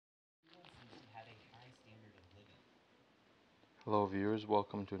Hello viewers,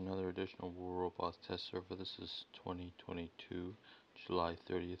 welcome to another edition of War Robots Test Server. This is 2022, July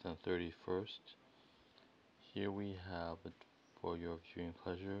 30th and 31st. Here we have, for your viewing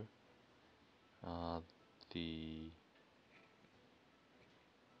pleasure, the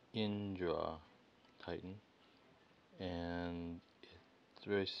Indra Titan, and it's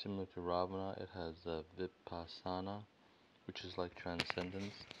very similar to Ravana. It has Vipassana, which is like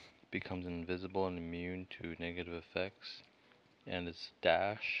Transcendence. It becomes invisible and immune to negative effects, and its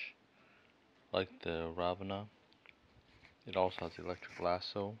dash, like the Ravana. It also has electric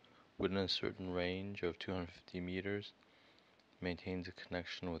lasso. Within a certain range of 250 meters, maintains a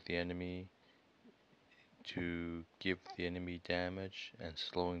connection with the enemy to give the enemy damage and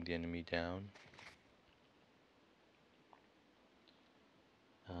slowing the enemy down.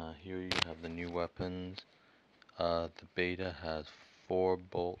 Here you have the new weapons. The beta has 4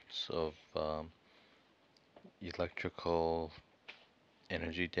 bolts of electrical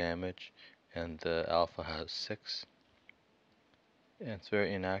energy damage, and the alpha has 6. And it's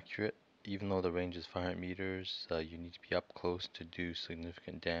very inaccurate. Even though the range is 500 meters, you need to be up close to do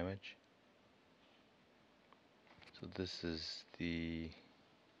significant damage. So this is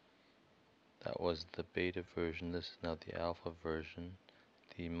that was the beta version. This is now the alpha version.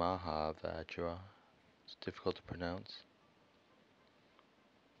 The Mahavajra. It's difficult to pronounce.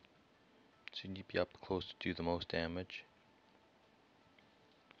 So you need to be up close to do the most damage.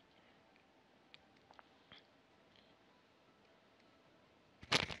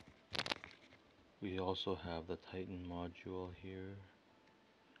 We also have the Titan module here,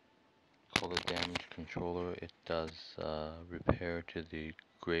 called the damage controller. It does repair to the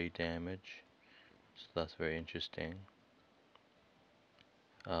gray damage, so that's very interesting.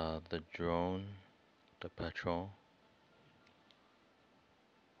 The drone, the Patron,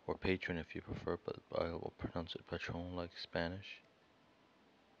 or Patron if you prefer, but I will pronounce it Patron like Spanish.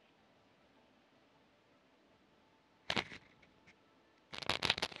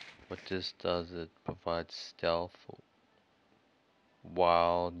 What this does, it provides stealth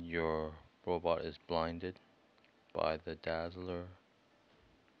while your robot is blinded by the Dazzler.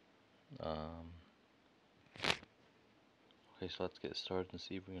 Okay, so let's get started and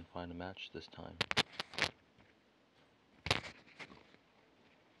see if we can find a match this time.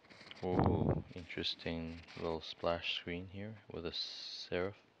 Oh, interesting little splash screen here with a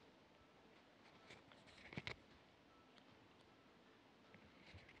Seraph.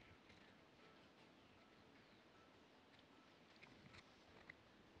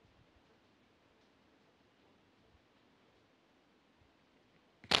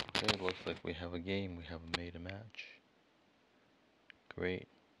 Okay, looks like we have a game. We haven't made a match. Great.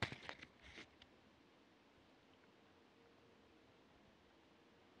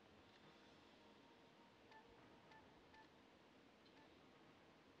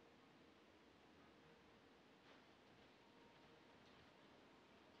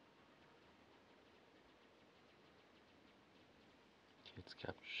 Let's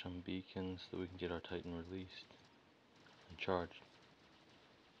capture some beacons so we can get our Titan released and charged.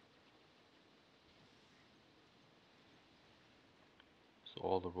 So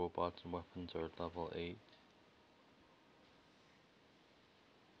all the robots and weapons are level 8.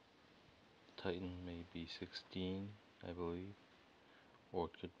 Titan may be 16, I believe, or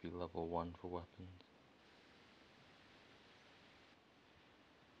it could be level 1 for weapons.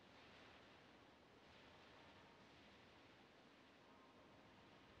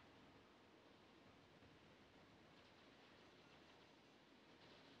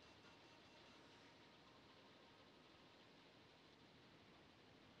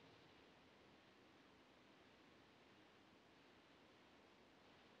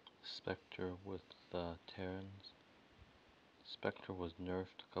 Spectre with Terrans. Spectre was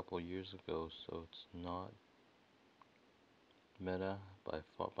nerfed a couple years ago, so it's not meta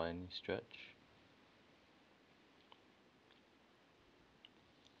by any stretch.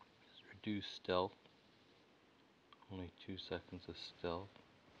 It's reduced stealth, only 2 seconds of stealth.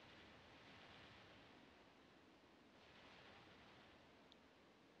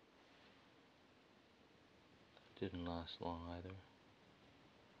 Didn't last long either.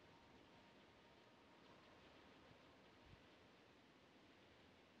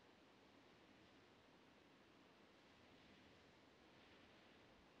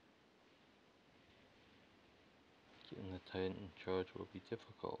 Getting the Titan charge will be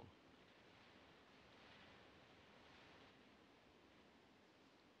difficult.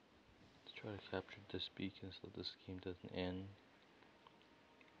 Let's try to capture this beacon so this game doesn't end.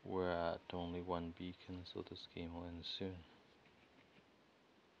 We're at only 1 beacon, so this game will end soon.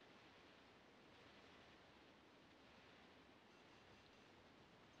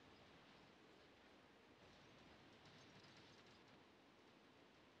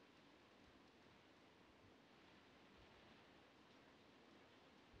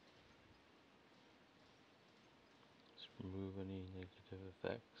 Remove any negative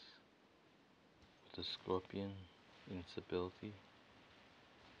effects. With the Scorpion, instability.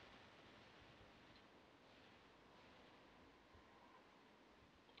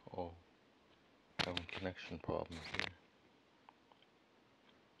 Oh, having connection problems here.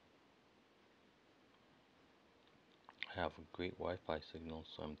 I have a great Wi-Fi signal,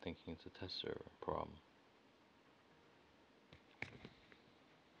 so I'm thinking it's a test server problem.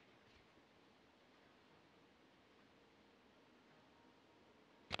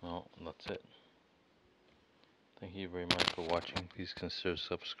 Well, that's it. Thank you very much for watching. Please consider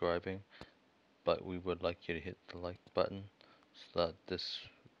subscribing, but we would like you to hit the like button so that this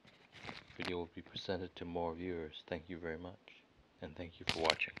video will be presented to more viewers. Thank you very much, and thank you for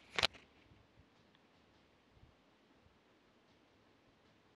watching.